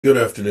Good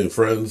afternoon,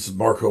 friends.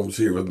 Mark Holmes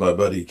here with my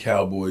buddy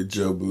Cowboy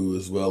Joe Boo,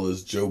 as well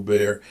as Joe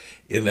Bear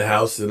in the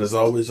house. And as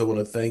always, I want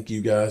to thank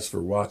you guys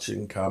for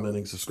watching,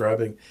 commenting,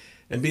 subscribing,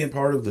 and being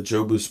part of the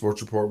Joe Boo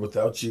Sports Report.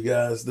 Without you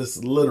guys, this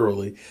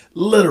literally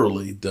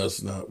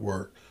does not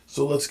work.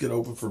 So let's get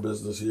open for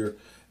business here,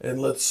 and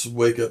let's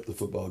wake up the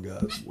football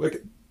guys. Wake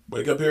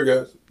up here,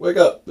 guys. Wake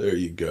up. There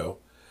you go.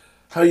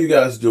 How you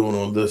guys doing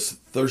on this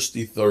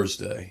thirsty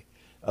Thursday?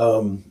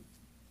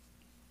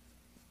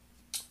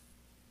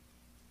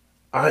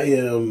 I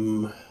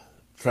am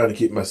trying to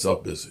keep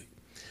myself busy.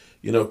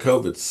 You know,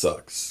 COVID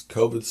sucks.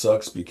 COVID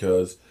sucks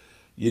because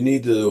you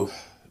need to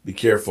be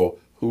careful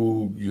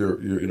who you're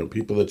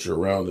people that you're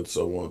around and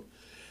so on.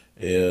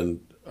 And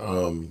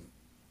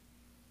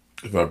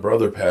my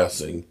brother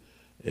passing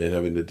and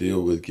having to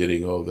deal with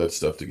getting all that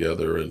stuff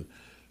together and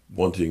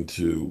wanting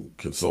to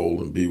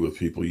console and be with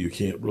people, you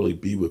can't really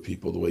be with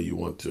people the way you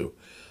want to.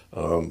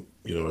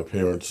 My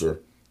parents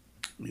are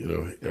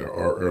in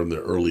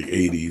their early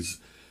 80s,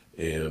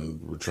 and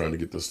we're trying to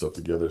get this stuff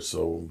together.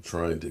 So I'm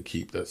trying to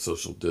keep that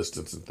social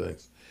distance and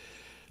things.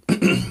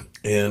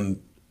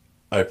 And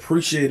I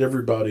appreciate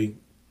everybody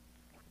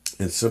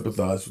and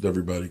sympathize with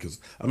everybody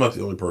because I'm not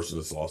the only person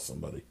that's lost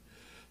somebody.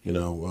 A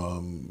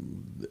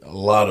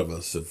lot of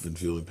us have been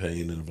feeling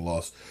pain and have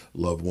lost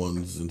loved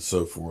ones and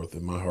so forth.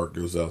 And my heart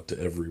goes out to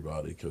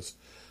everybody because,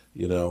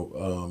 there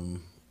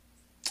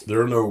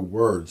are no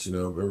words.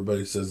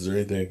 Everybody says, is there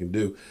anything I can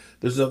do?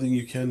 There's nothing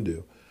you can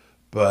do.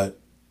 But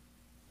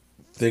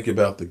think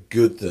about the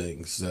good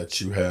things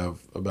that you have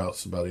about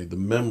somebody, the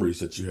memories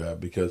that you have,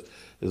 because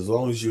as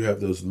long as you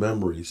have those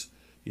memories,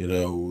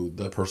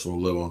 that person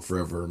will live on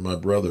forever. My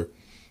brother,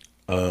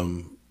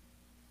 there's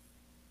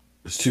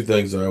two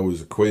things I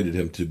always equated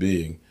him to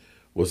being,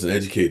 was an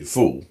educated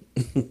fool.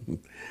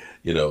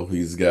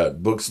 He's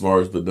got book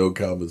smarts but no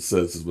common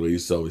sense is what I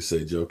used to always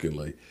say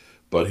jokingly.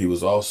 But he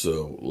was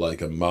also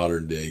like a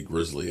modern day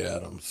Grizzly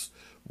Adams.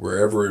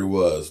 Wherever it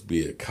was, be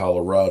it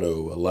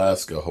Colorado,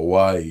 Alaska,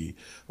 Hawaii,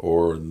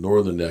 or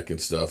Northern Neck and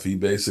stuff, he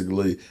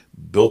basically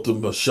built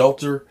him a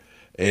shelter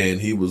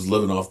and he was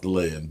living off the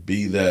land.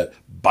 Be that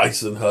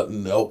bison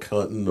hunting, elk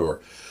hunting,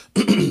 or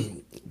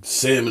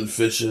salmon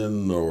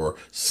fishing, or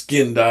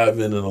skin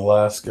diving in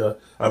Alaska.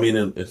 I mean,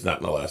 it's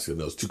not in Alaska,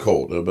 no, it's too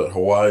cold, but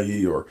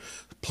Hawaii, or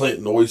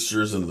planting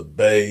oysters in the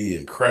bay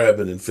and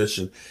crabbing and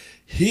fishing.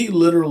 He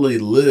literally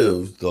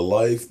lived the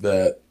life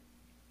that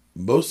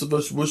most of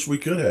us wish we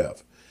could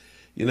have.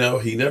 He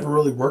never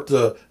really worked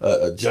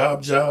a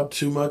job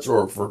too much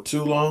or for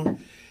too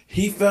long.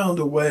 He found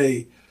a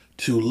way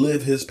to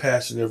live his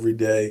passion every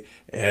day,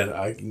 and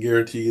I can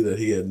guarantee you that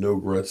he had no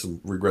regrets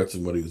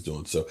in what he was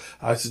doing. So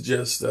I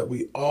suggest that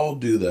we all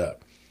do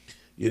that.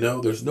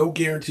 There's no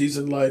guarantees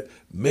in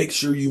life. Make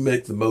sure you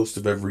make the most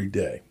of every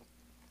day.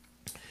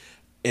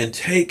 And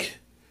take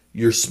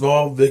your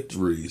small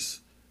victories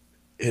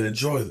and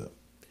enjoy them.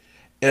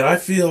 And I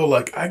feel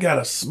like I got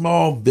a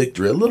small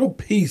victory, a little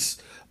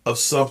piece of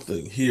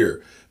something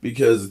here,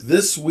 because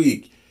this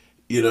week,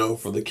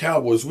 for the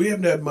Cowboys, we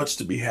haven't had much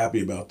to be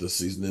happy about this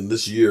season and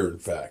this year, in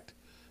fact.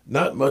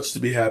 Not much to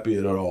be happy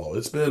at all.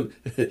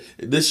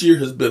 This year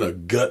has been a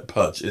gut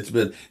punch. It's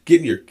been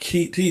getting your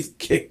teeth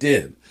kicked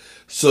in.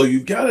 So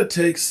you've got to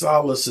take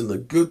solace in the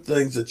good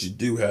things that you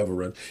do have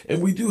around.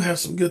 And we do have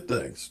some good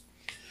things.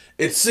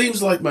 It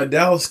seems like my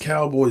Dallas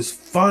Cowboys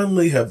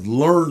finally have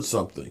learned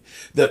something,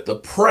 that the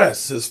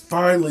press has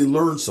finally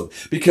learned something,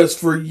 because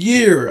for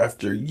year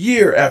after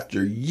year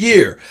after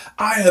year,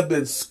 I have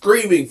been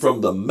screaming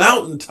from the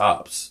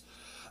mountaintops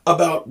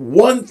about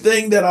one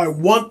thing that I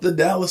want the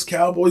Dallas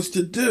Cowboys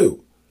to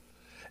do,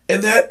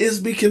 and that is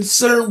be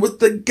concerned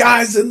with the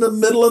guys in the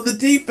middle of the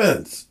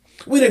defense.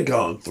 We done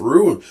gone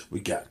through and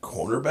we got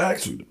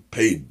cornerbacks. We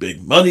paid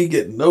big money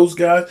getting those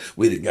guys.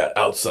 We done got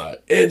outside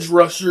edge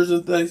rushers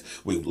and things.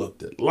 We've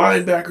looked at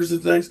linebackers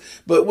and things.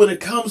 But when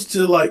it comes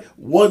to like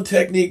one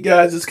technique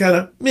guys, it's kind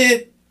of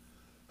meh.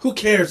 Who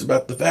cares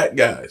about the fat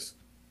guys?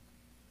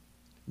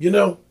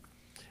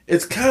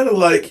 It's kind of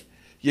like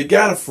you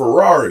got a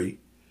Ferrari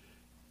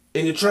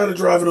and you're trying to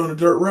drive it on a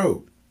dirt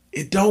road.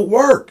 It don't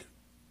work.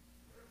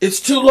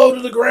 It's too low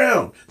to the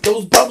ground.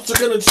 Those bumps are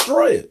going to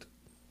destroy it.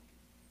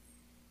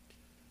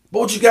 But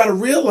what you got to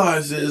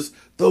realize is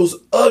those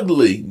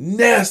ugly,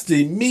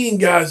 nasty, mean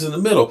guys in the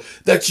middle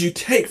that you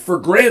take for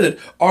granted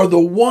are the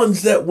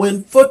ones that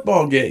win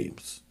football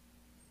games.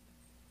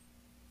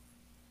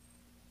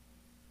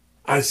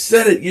 I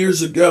said it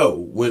years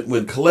ago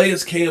when Calais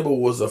Campbell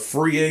was a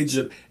free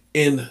agent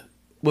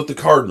with the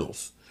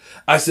Cardinals.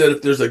 I said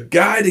if there's a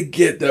guy to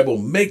get that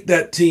will make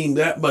that team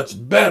that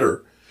much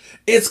better,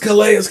 it's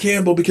Calais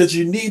Campbell, because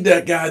you need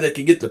that guy that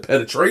can get the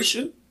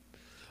penetration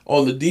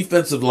on the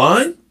defensive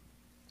line,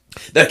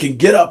 that can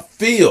get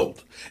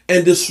upfield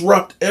and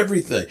disrupt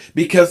everything.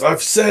 Because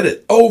I've said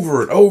it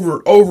over and over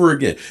and over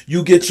again.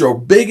 You get your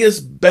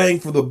biggest bang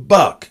for the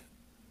buck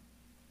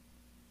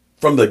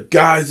from the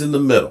guys in the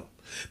middle,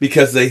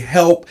 because they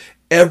help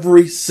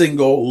every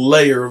single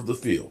layer of the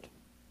field.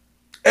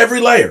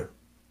 Every layer.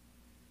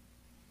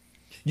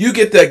 You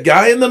get that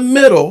guy in the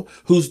middle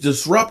who's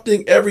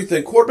disrupting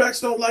everything.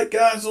 Quarterbacks don't like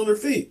guys on their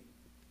feet.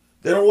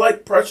 They don't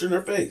like pressure in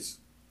their face.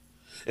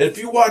 And if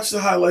you watch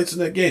the highlights in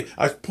that game,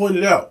 I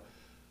pointed out,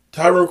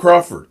 Tyrone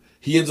Crawford,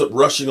 he ends up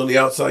rushing on the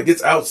outside,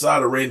 gets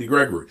outside of Randy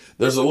Gregory.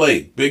 There's a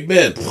lane. Big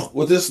Ben,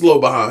 with his slow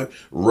behind,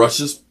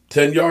 rushes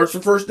 10 yards for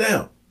first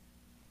down.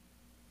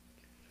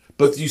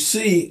 But you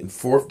see in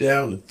fourth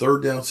down and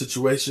third down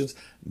situations,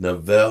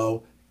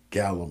 Neville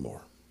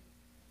Gallimore.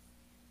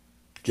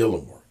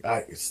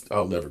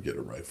 I'll never get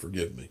it right.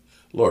 Forgive me.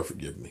 Lord,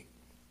 forgive me.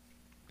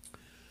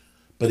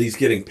 But he's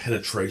getting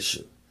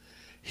penetration.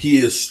 He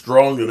is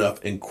strong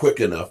enough and quick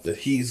enough that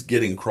he's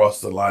getting across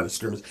the line of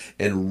scrimmage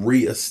and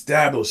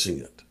reestablishing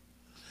it.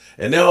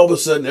 And now all of a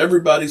sudden,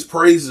 everybody's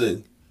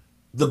praising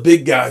the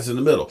big guys in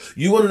the middle.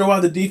 You want to know why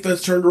the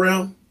defense turned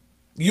around?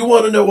 You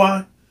want to know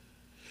why?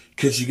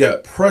 Because you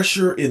got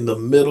pressure in the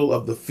middle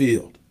of the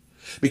field.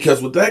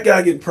 Because with that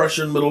guy getting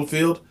pressure in the middle of the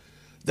field,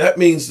 that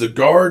means the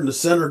guard and the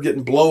center are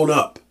getting blown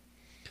up.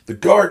 The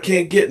guard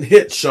can't get and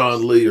hit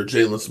Sean Lee or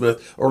Jalen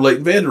Smith or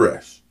Leighton Vander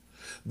Esch.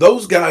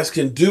 Those guys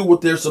can do what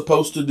they're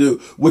supposed to do,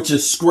 which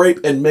is scrape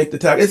and make the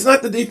tackle. It's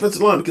not the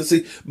defensive line, because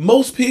see,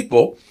 most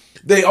people,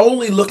 they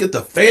only look at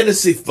the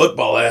fantasy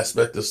football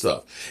aspect of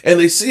stuff. And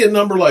they see a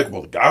number like,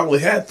 well, the guy only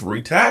had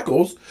 3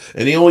 tackles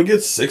and he only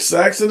gets 6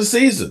 sacks in a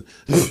season.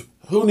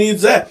 Who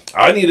needs that?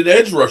 I need an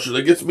edge rusher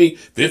that gets me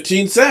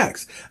 15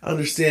 sacks. I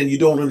understand you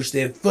don't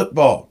understand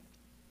football.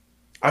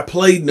 I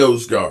played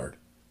nose guard.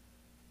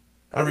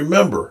 I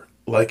remember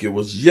like it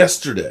was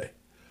yesterday.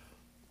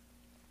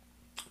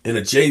 In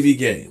a JV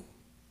game,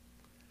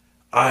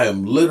 I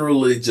am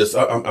literally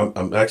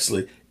I'm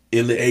actually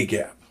in the A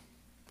gap.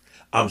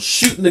 I'm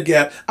shooting the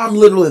gap. I'm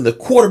literally in the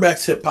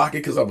quarterback's hip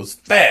pocket because I was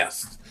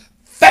fast.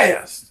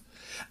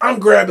 I'm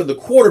grabbing the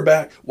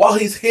quarterback while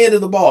he's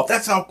handing the ball.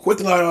 That's how quick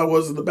I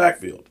was in the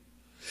backfield.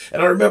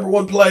 And I remember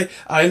one play,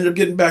 I ended up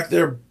getting back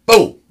there.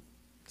 Boom.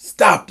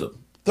 Stopped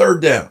him.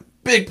 Third down.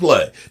 Big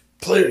play.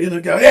 Player,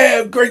 guy,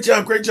 yeah, great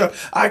job.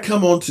 I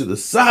come onto the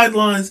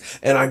sidelines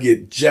and I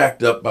get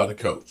jacked up by the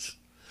coach.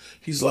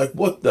 He's like,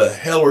 what the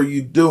hell are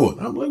you doing?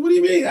 I'm like, what do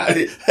you mean?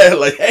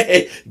 Like,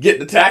 hey, getting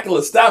the tackle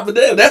and stopping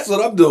them. That's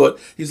what I'm doing.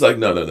 He's like,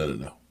 no.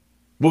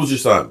 What was your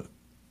assignment?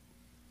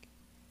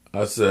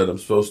 I said, I'm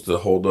supposed to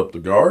hold up the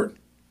guard.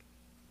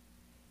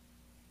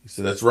 He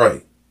said, that's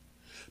right.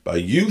 By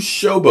you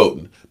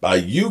showboating, by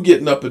you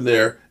getting up in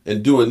there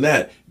and doing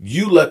that,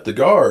 you let the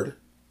guard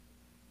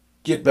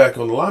get back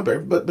on the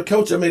linebacker. But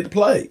coach, I made the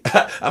play.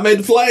 I made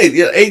the play.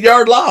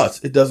 8-yard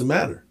loss. It doesn't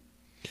matter.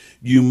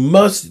 You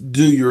must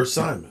do your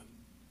assignment.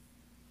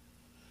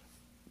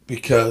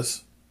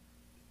 Because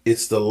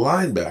it's the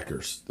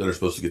linebackers that are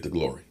supposed to get the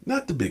glory,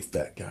 not the big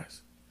fat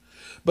guys.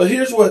 But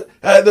here's what,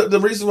 the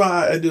reason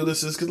why I do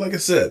this is because, like I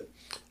said,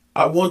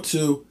 I want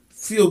to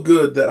feel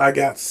good that I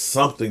got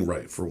something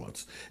right for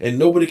once. And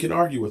nobody can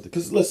argue with it.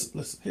 Because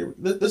listen, here,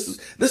 this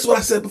is what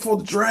I said before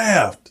the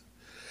draft.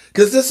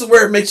 Because this is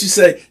where it makes you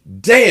say,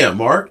 damn,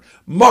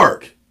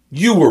 Mark,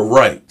 you were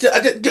right. Go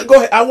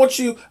ahead. I want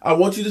you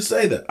to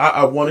say that.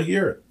 I want to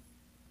hear it.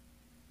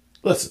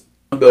 Listen.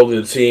 I'm building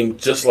a team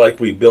just like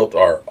we built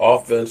our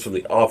offense from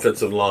the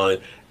offensive line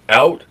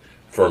out.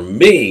 For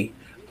me,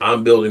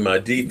 I'm building my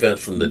defense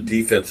from the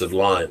defensive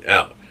line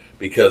out.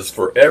 Because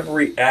for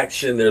every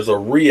action, there's a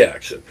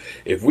reaction.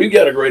 If we've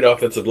got a great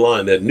offensive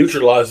line that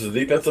neutralizes the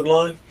defensive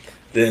line,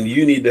 then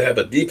you need to have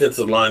a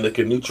defensive line that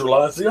can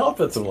neutralize the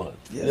offensive line.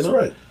 Yeah, that's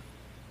right.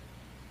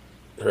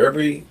 For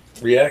every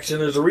reaction,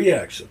 there's a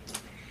reaction.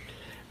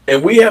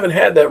 And we haven't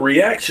had that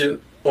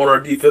reaction on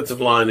our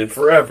defensive line in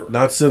forever.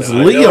 Not since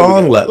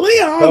Leon left.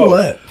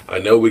 I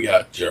know we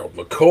got Gerald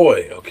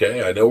McCoy,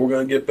 okay? I know we're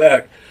going to get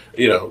back,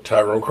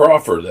 Tyrone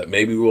Crawford, that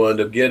maybe we'll end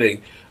up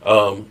getting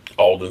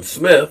Alden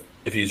Smith.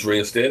 If he's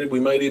reinstated, we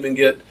might even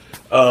get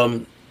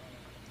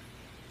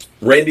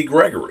Randy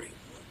Gregory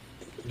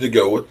to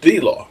go with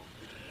D-Law.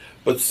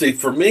 But see,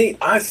 for me,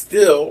 I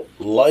still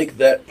like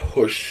that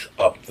push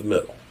up the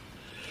middle.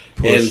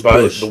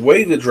 The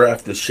way the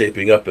draft is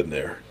shaping up in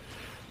there,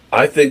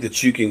 I think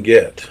that you can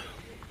get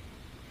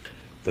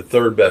the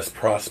third best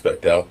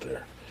prospect out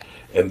there.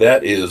 And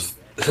that is,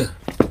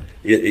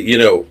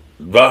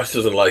 Vosh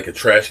doesn't like a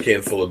trash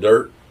can full of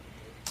dirt.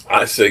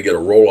 I say get a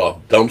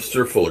roll-off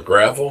dumpster full of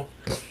gravel.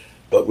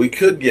 But we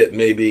could get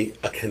maybe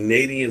a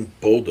Canadian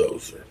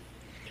bulldozer.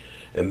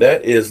 And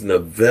that is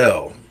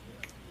Neville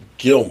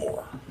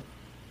Gallimore.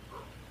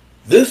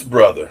 This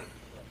brother,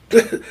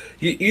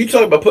 you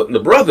talk about putting the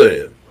brother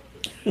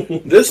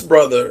in. This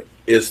brother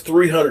is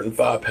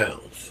 305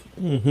 pounds.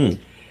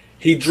 Mm-hmm.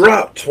 He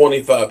dropped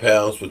 25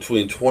 pounds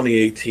between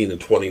 2018 and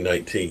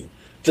 2019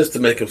 just to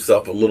make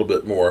himself a little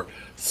bit more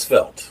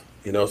svelte,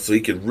 so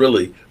he could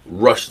really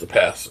rush the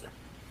passer.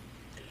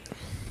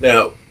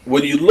 Now,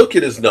 when you look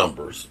at his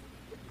numbers,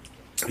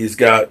 he's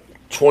got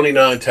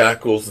 29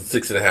 tackles and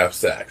 6.5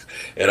 sacks.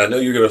 And I know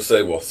you're going to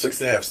say, well,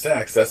 6.5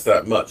 sacks, that's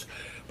not much.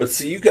 But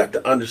see, you got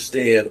to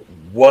understand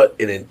what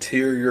an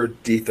interior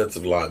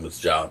defensive lineman's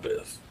job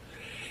is.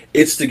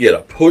 It's to get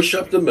a push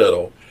up the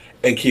middle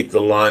and keep the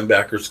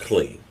linebackers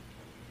clean.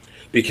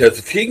 Because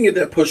if he can get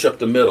that push up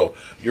the middle,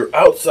 your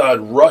outside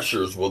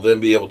rushers will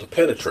then be able to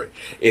penetrate.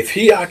 If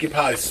he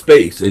occupies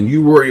space and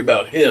you worry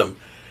about him,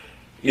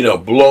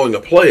 blowing a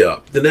play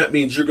up, then that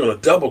means you're going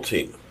to double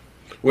team him,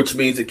 which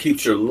means it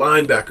keeps your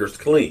linebackers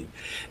clean.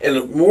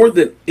 And more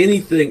than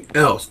anything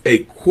else, a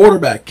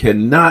quarterback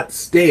cannot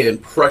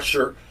stand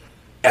pressure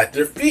at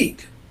their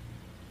feet.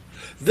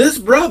 This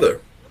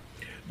brother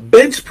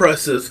bench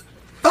presses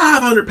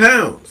 500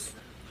 pounds.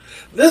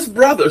 This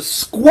brother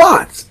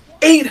squats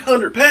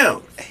 800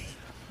 pounds.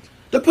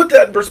 To put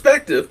that in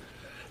perspective,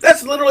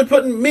 that's literally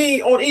putting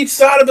me on each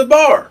side of the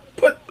bar.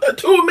 Put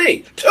two of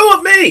me. Two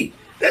of me.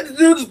 That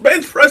dude's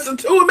bench pressing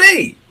two of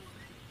me.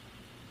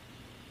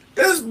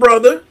 This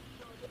brother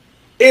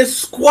is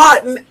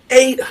squatting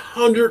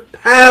 800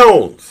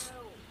 pounds.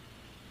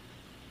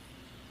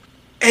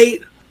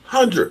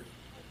 800.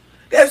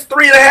 That's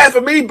 3.5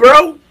 of me,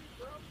 bro.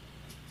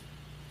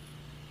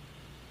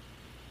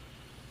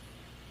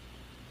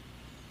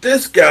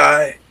 This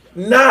guy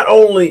not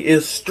only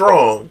is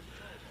strong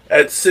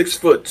at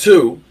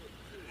 6'2",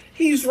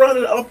 he's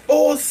running a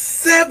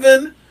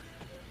 4.7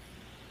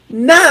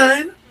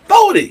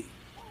 940.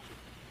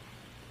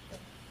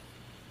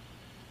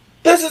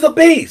 This is a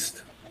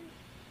beast.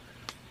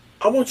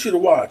 I want you to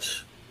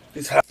watch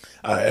these highlights.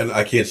 And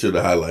I can't show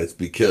the highlights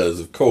because,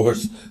 of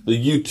course, the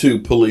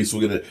YouTube police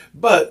will get it.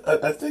 But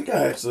I think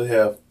I actually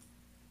have.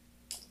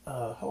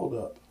 Hold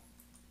up.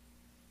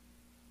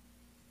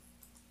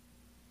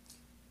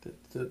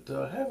 Did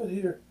I have it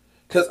here?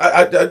 Because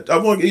I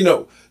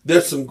want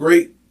there's some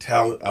great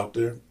talent out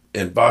there,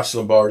 and Vosh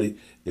Lombardi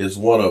is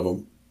one of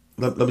them.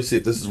 Let me see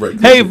if this is right.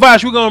 Hey,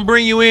 Vosh, we're gonna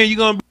bring you in. You're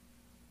gonna.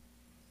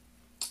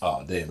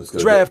 Oh damn! It's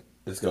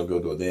gonna go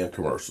to a damn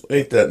commercial.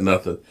 Ain't that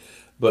nothing?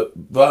 But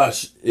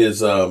Vosh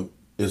is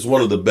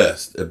one of the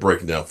best at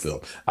breaking down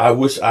film. I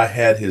wish I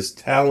had his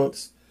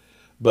talents,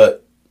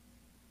 but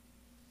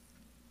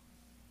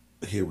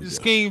here we go.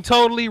 Scheme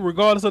totally,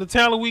 regardless of the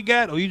talent we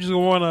got, or you just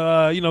want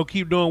to,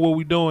 keep doing what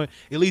we're doing,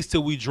 at least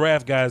till we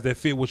draft guys that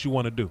fit what you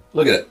want to do.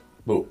 Look at that.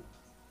 Boom.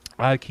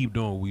 I keep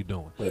doing what we're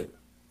doing. Wait.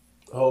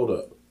 Hold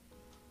up.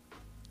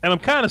 And I'm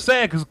kind of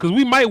sad because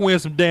we might win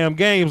some damn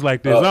games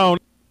like this.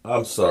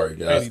 I'm sorry,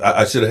 guys.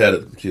 I should have had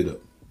it queued up.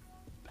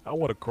 I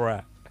want to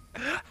cry.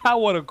 I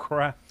want to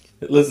cry.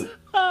 Listen.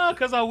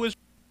 Because I wish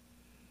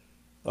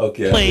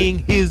playing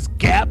his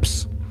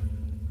gaps.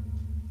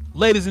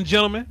 Ladies and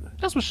gentlemen,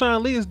 that's what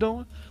Sean Lee is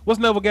doing. What's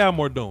Neville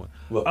Gallimore doing?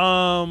 Look.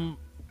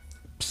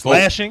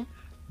 Slashing,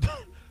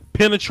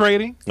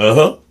 penetrating,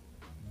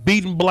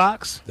 beating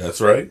blocks.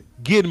 That's right.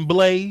 Getting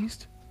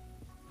blazed.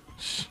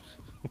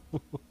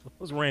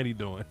 What's Randy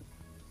doing?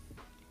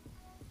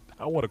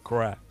 I want to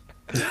cry.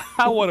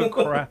 I want to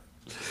cry.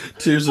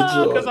 Tears of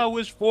joy. Because I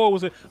wish Ford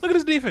was. Look at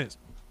his defense.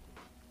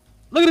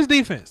 Look at his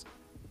defense.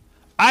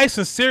 I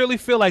sincerely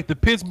feel like the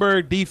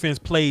Pittsburgh defense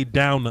played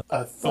down the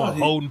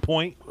holding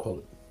point.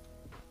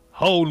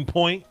 Holding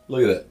point.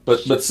 Look at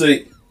that. But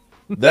see,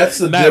 that's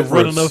the not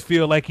difference. Running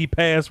upfield like he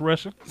passed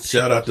rushing.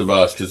 Shout out to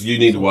Vosh because you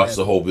need to watch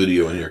the whole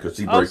video in here because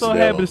he breaks it down. I'm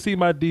so happy to see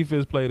my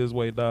defense play this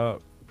way,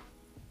 dog.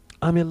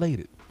 I'm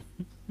elated.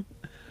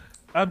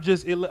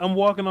 I'm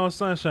walking on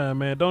sunshine,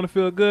 man. Don't it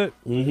feel good?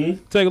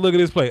 Mm-hmm. Take a look at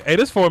this play. Hey,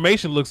 this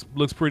formation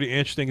looks pretty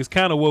interesting. It's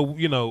kind of what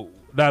boom,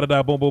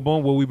 boom,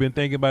 boom. What we've been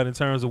thinking about in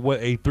terms of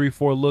what a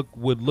 3-4 look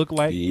would look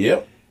like.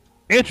 Yep.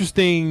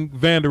 Interesting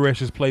Van Der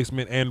Esch's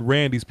placement and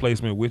Randy's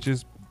placement, which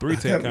is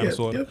 3-10 kind of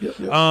sort of. Yep.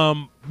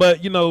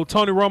 But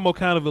Tony Romo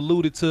kind of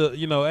alluded to,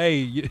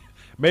 hey,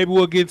 maybe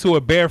we'll get to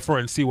a bear front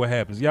and see what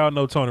happens. Y'all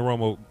know Tony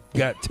Romo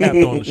got tapped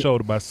on the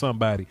shoulder by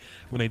somebody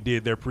when they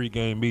did their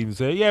pregame meeting and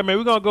said, yeah, man,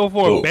 we're going to go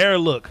for a bear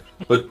look.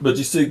 But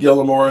you see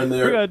Gallimore in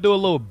there? We're going to do a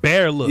little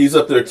bear look. He's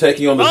up there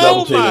taking on the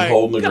double team and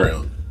holding the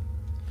ground.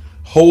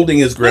 Holding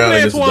his ground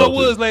against the double team.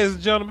 Antoine Woods, ladies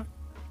and gentlemen.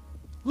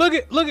 Look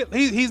at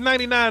he's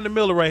 99 in the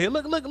middle right here.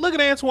 Look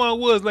at Antoine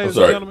Woods, ladies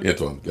and gentlemen.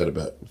 Antoine, got it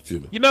back.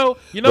 Excuse me. You know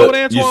what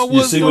Antoine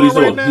Woods is doing right now? You see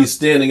what he's doing? He's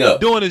standing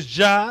up. Doing his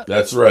job.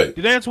 That's right.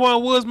 Did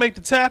Antoine Woods make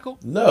the tackle?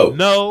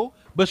 No.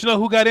 But you know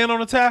who got in on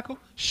the tackle?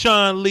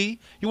 Sean Lee.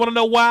 You want to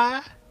know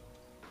why?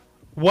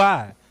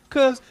 Why?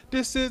 Because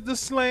this is the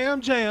slam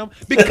jam.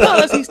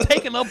 Because he's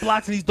taking up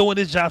blocks and he's doing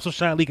his job so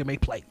Sean Lee can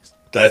make plays.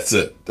 That's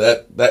it.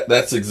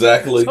 That's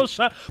exactly.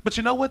 But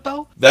you know what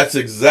though? That's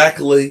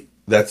exactly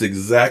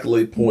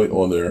point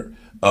on there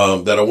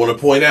that I want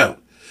to point out.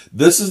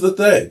 This is the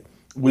thing.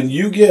 When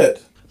you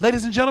get,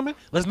 ladies and gentlemen,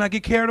 let's not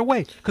get carried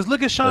away. Because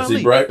look at Sean Lee.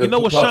 You know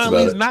what Sean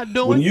Lee's not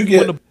doing? When you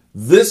get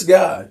this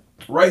guy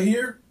right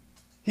here,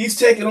 he's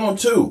taking on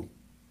two.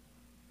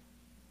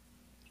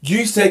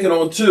 G's taking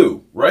on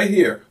two right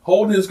here,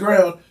 holding his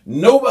ground.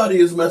 Nobody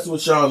is messing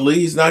with Sean Lee.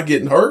 He's not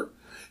getting hurt.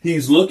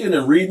 He's looking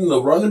and reading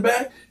the running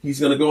back. He's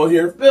going to go in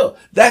here and fill.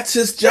 That's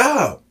his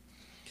job.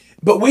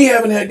 But we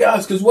haven't had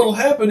guys because what will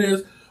happen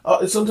is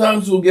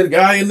sometimes we'll get a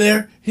guy in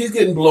there. He's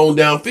getting blown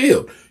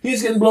downfield.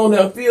 He's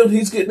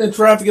getting in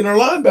traffic in our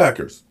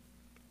linebackers.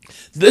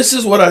 This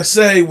is what I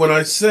say when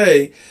I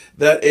say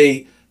that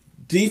a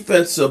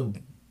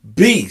defensive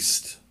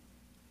beast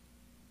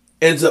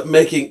ends up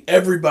making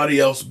everybody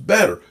else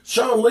better.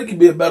 Sean Lee can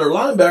be a better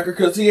linebacker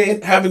because he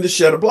ain't having to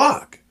shed a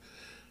block.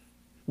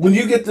 When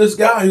you get this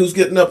guy who's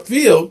getting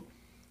upfield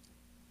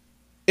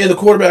in the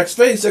quarterback's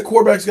face, that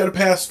quarterback's got to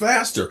pass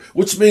faster,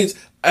 which means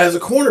as a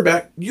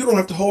cornerback, you don't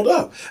have to hold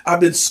up. I've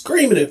been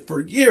screaming it for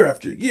year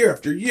after year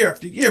after year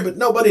after year, but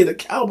nobody in the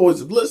Cowboys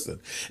have listened.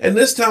 And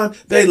this time,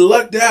 they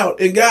lucked out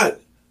and got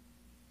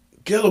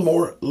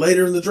Gallimore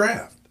later in the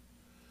draft.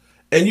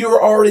 And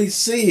you're already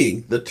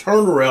seeing the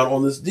turnaround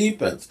on this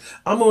defense.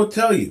 I'm going to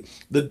tell you,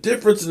 the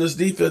difference in this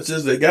defense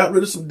is they got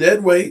rid of some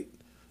dead weight,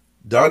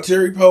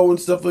 Dontari Poe and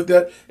stuff like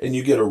that, and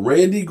you get a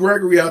Randy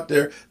Gregory out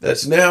there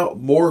that's now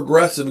more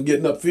aggressive and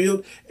getting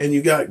upfield, and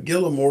you got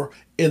Gallimore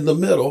in the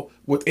middle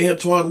with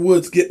Antoine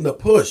Woods getting a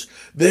push.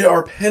 They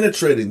are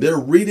penetrating. They're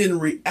reading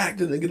and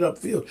reacting and getting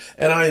upfield.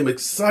 And I am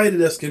excited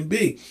as can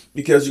be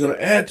because you're going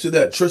to add to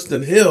that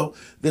Tristan Hill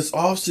this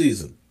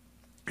offseason.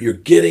 You're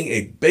getting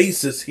a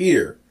basis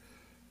here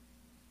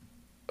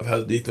of how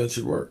the defense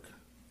should work.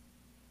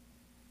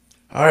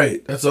 All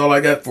right, that's all I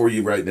got for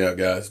you right now,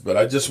 guys. But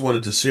I just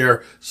wanted to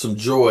share some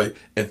joy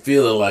and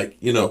feeling like,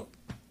 let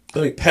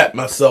me pat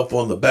myself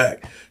on the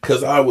back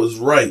because I was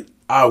right.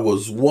 I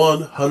was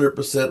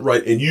 100%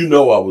 right. And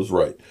I was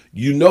right.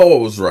 I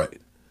was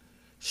right.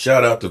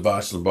 Shout out to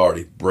Vash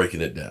Lombardi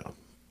breaking it down.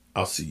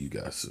 I'll see you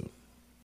guys soon.